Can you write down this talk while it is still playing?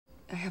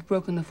I have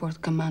broken the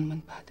fourth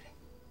commandment, Padre.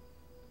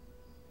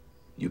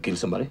 You killed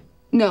somebody?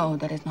 No,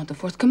 that is not the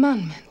fourth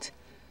commandment.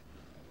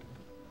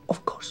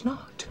 Of course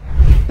not.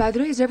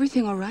 Padre, is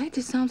everything all right?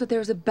 It sounds like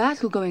there's a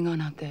battle going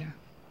on out there.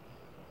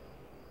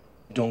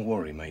 Don't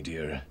worry, my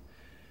dear.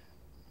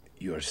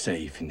 You are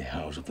safe in the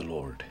house of the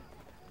Lord.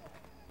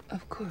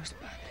 Of course,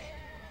 Padre.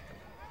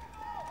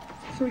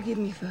 Forgive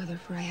me, Father,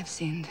 for I have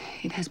sinned.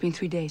 It has been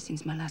 3 days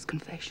since my last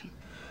confession.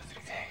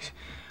 3 days?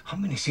 How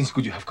many sins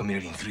could you have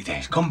committed in 3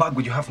 days? Come back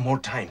when you have more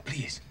time,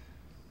 please.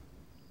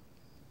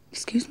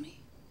 Excuse me?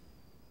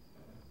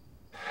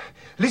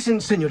 Listen,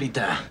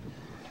 señorita.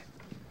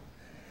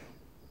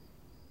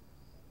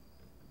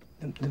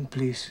 Then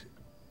please,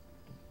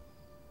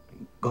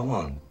 go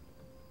on.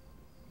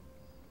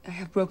 I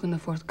have broken the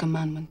fourth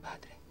commandment,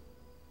 Padre.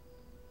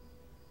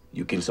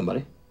 You killed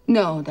somebody?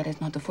 No, that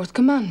is not the fourth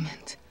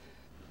commandment.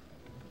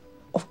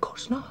 Of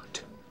course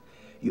not.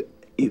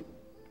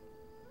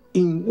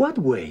 In what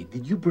way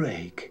did you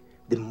break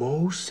the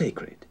most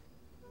sacred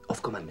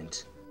of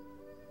commandments?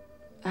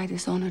 I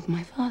dishonored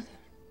my father.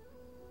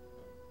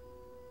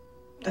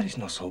 That is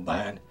not so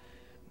bad.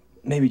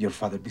 Maybe your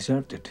father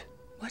deserved it.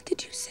 What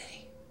did you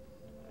say?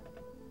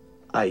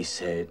 I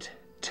said,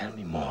 tell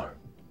me more,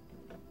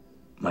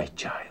 my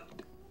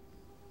child.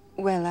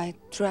 Well, I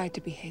tried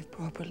to behave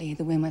properly,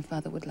 the way my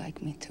father would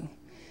like me to.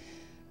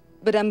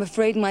 But I'm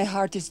afraid my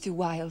heart is too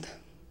wild.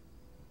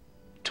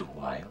 Too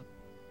wild?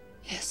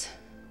 Yes.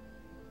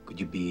 Could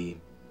you be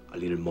a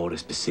little more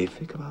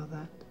specific about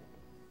that?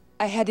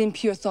 I had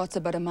impure thoughts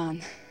about a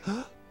man.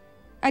 Huh?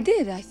 I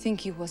did. I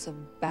think he was a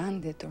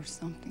bandit or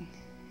something.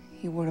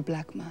 He wore a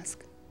black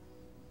mask.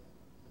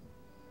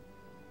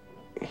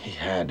 He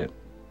had a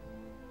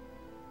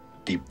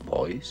deep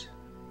voice?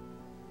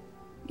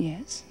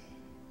 Yes.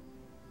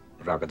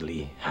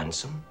 Ruggedly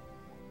handsome?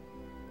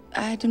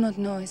 I do not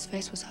know. His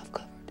face was half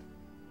covered.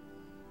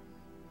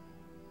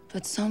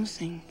 But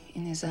something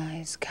in his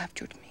eyes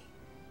captured me.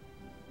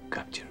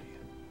 Capture you?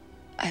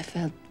 I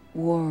felt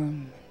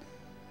warm,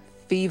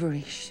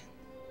 feverish.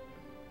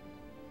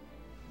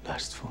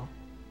 Lustful?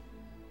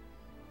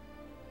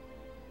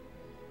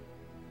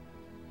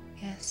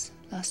 Yes,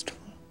 lustful.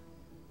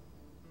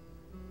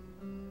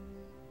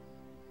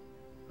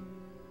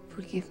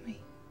 Forgive me.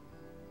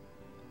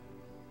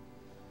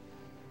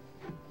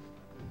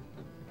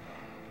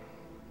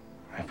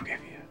 I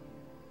forgive you.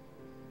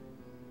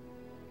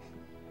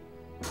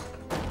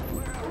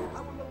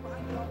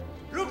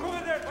 Look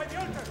over there by the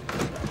altar!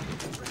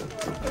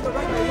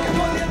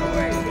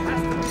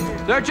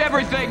 Search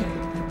everything!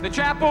 The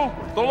chapel,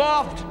 the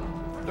loft,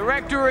 the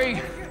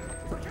rectory,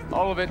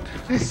 all of it.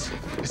 This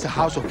is the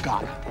house of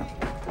God.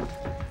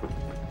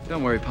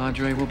 Don't worry,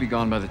 Padre. We'll be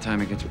gone by the time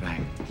he gets back.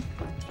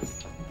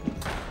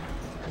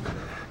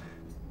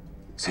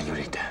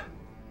 Señorita,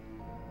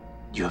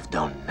 you have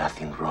done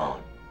nothing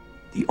wrong.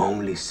 The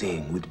only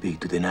sin would be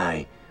to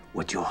deny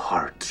what your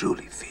heart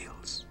truly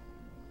feels.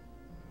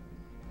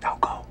 Now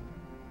go.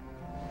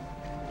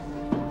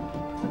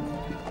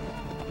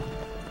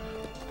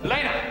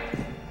 Elena!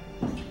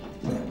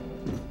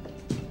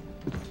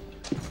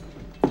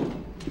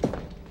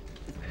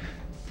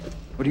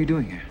 What are you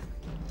doing here?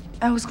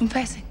 I was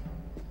confessing.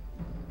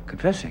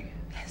 Confessing?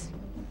 Yes.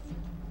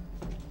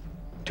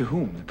 To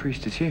whom? The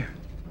priest is here.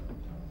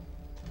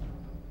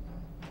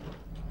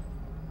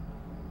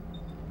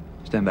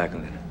 Stand back,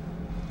 Elena.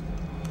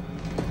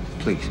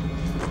 Please.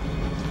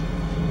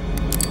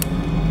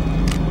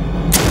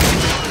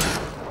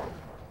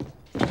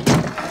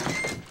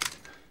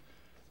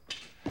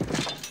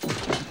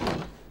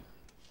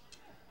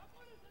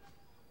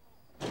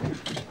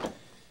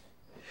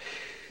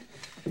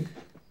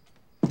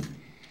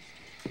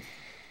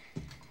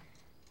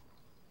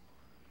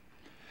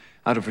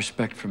 Out of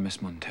respect for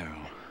Miss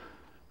Montero,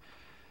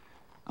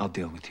 I'll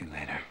deal with you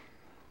later.